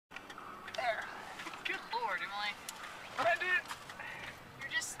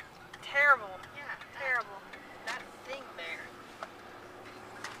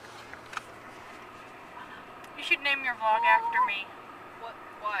should name your vlog after me. What?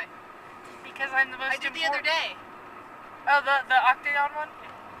 Why? Because I'm the most I did the other day. Oh, the octagon one?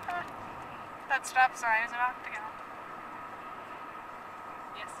 Huh. That stop sign is an octagon.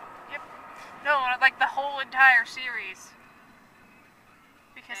 Yes. Yep. No, like the whole entire series.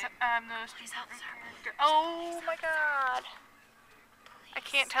 Because I'm the most important character. Oh my god. I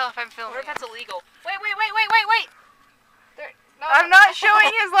can't tell if I'm filming. What if that's illegal? Wait! No, I'm not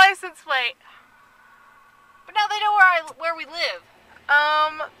showing his license plate. But now they know where we live.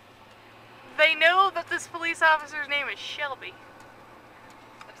 They know that this police officer's name is Shelby.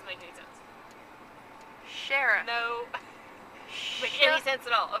 That doesn't make any sense. Sheriff. No. Make any sense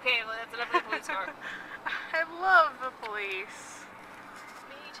at all. Okay, well, that's enough of the police car. I love the police.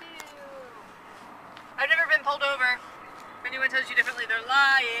 Me too. I've never been pulled over. If anyone tells you differently, they're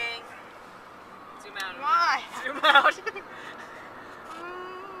lying. Zoom out. Why? Zoom out.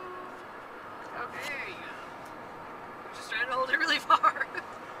 Okay. There you go. I'm just trying to hold it really far.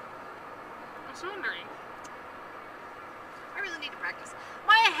 I was wondering. I really need to practice.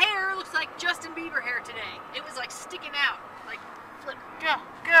 My hair looks like Justin Bieber hair today. It was like sticking out. Like, flip. Go.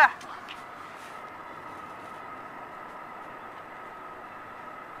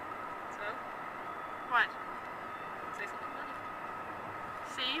 So? What? Say something funny.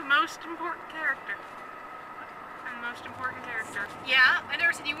 See, most important character. I'm the most important character. Yeah, I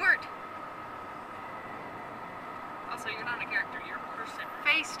never said you weren't. Also, you're not a character, you're a person.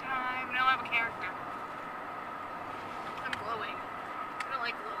 FaceTime. No, I'm a character. I'm glowing. I don't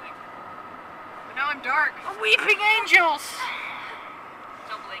like glowing. But now I'm dark. Weeping angels!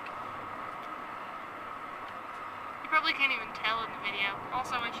 Don't blink. You probably can't even tell in the video.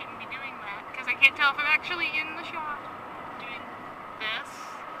 Also, I shouldn't be doing that, because I can't tell if I'm actually in the shot. Doing this.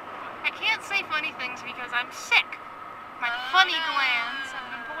 I can't say funny things because I'm sick. My funny glands have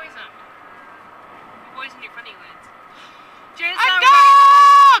been poisoned. You poisoned your funny glands. A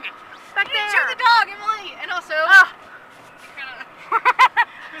dog! Back You there! shoot the dog, Emily! And also...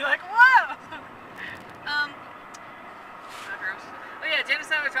 You're like, whoa! So gross. Oh yeah,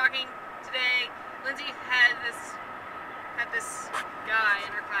 Janice and I were talking today. Lindsay had this guy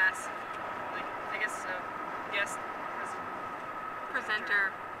in her class. Like, I guess so. Yes.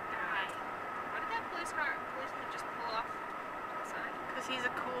 Presenter guy. Why did that policeman just pull off to the side? Because he's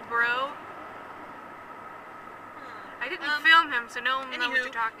a cool bro. I didn't Um, film him, so no one will know what you're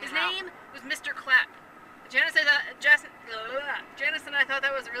talking his about. name was Mr. Clapp. Janice and I thought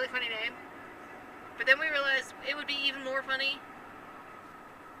that was a really funny name. But then we realized it would be even more funny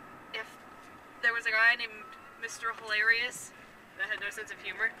if there was a guy named Mr. Hilarious that had no sense of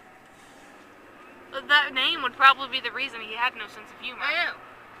humor. That name would probably be the reason he had no sense of humor. I know.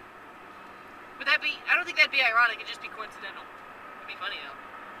 Would that be... I don't think that'd be ironic. It'd just be coincidental. It'd be funny, though.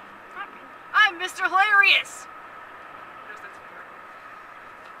 I'm Mr. Hilarious! No sense of humor.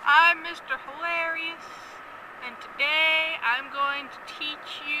 I'm Mr. Hilarious, and today I'm going to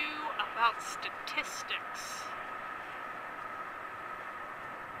teach you about statistics.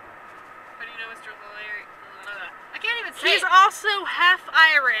 How do you know Mr. Hilarious? I can't even say He's it. also half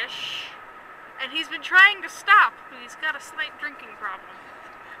Irish, and he's been trying to stop, but he's got a slight drinking problem.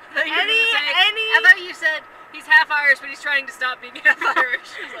 I thought you said he's half Irish, but he's trying to stop being half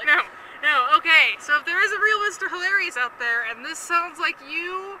Irish. Like, No, okay, so if there is a real Mr. Hilarious out there, and this sounds like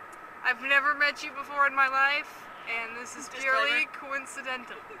you, I've never met you before in my life, and this is purely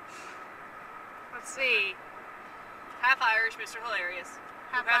coincidental. Let's see. Half Irish, Mr. Hilarious.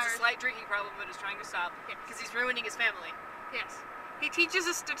 Half who has Irish. a slight drinking problem, but is trying to stop because he's ruining his family. Yes. He teaches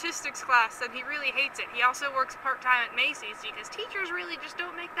a statistics class, and he really hates it. He also works part-time at Macy's because teachers really just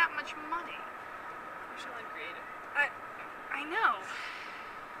don't make that much money. You're so uncreative. I know.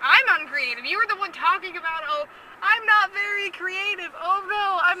 I'm uncreative. You were the one talking about, oh, I'm not very creative. Oh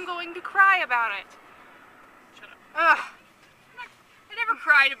no, I'm going to cry about it. Shut up. Ugh. I never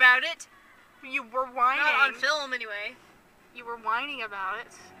cried about it. You were whining. Not on film, anyway. You were whining about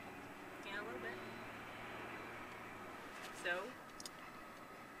it. Yeah, a little bit. So?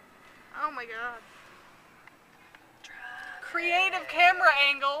 Oh my god. Creative camera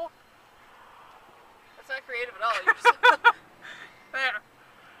angle. That's not creative at all. You're just... There.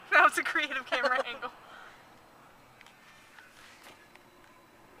 That was a creative camera angle.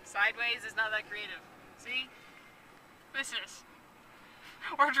 Sideways is not that creative. See? This is.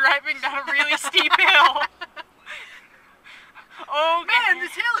 We're driving down a really steep hill. Oh Man,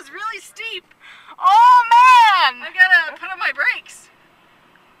 this hill is really steep. Oh man! I gotta put on my brakes.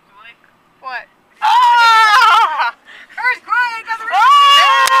 What? Ah! Earthquake on the road!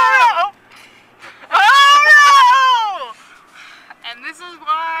 Oh! Oh no! And this is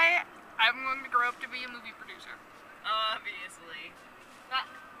why I'm going to grow up to be a movie producer.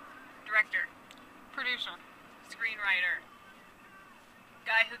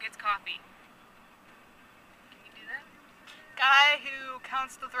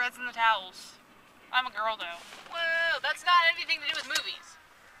 counts the threads and the towels. I'm a girl though. Whoa, that's not anything to do with movies.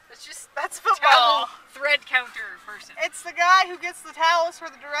 That's football. Thread counter person. It's the guy who gets the towels for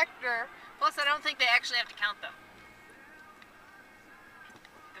the director. Plus, I don't think they actually have to count them.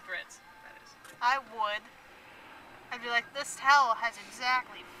 The threads, that is. I would. I'd be like, this towel has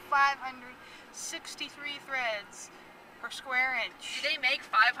exactly 563 threads per square inch. Do they make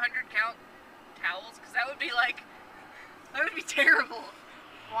 500 count towels? Because that would be like, that would be terrible.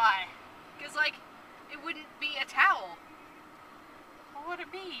 Why? Because like, it wouldn't be a towel. What would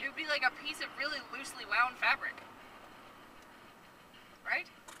it be? It would be like a piece of really loosely wound fabric. Right?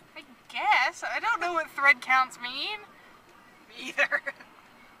 I guess. I don't know what thread counts mean. Me either.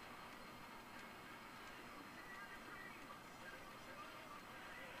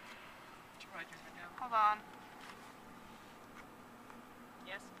 Hold on.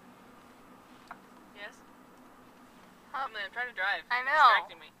 Yes? Yes? I'm trying to drive. I know. You're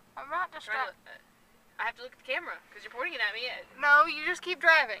distracting me. I'm not distracted. I have to look at the camera because you're pointing it at me. No, you just keep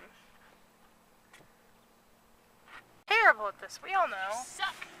driving. Terrible at this. We all know.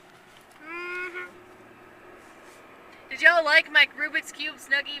 Suck. Mm-hmm. Did y'all like my Rubik's Cube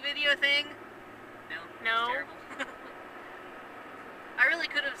Snuggie video thing? No. No. It was terrible. I really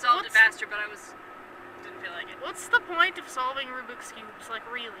could have solved it faster, but didn't feel like it. What's the point of solving Rubik's Cubes? Like,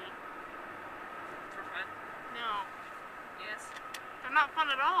 really? For fun? No. Yes. They're not fun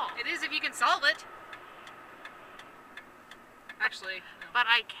at all. It is if you can solve it. Actually, no. But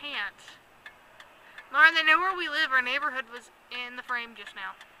I can't. Lauren, they know where we live. Our neighborhood was in the frame just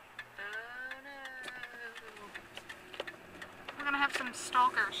now. No. We're gonna have some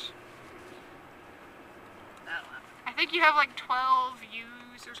stalkers. That'll happen. I think you have like 12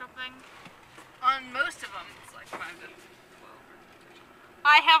 views or something. On most of them, it's like 5 to 12.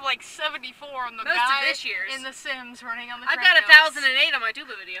 I have like 74 on the Most guy of this year's. in The Sims running on the I've got treadmills. 1,008 on my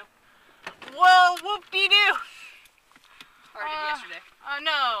tuba video. Whoa, whoop-de-doo. Already yesterday.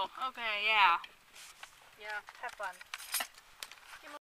 No. Okay, yeah. Yeah. Have fun.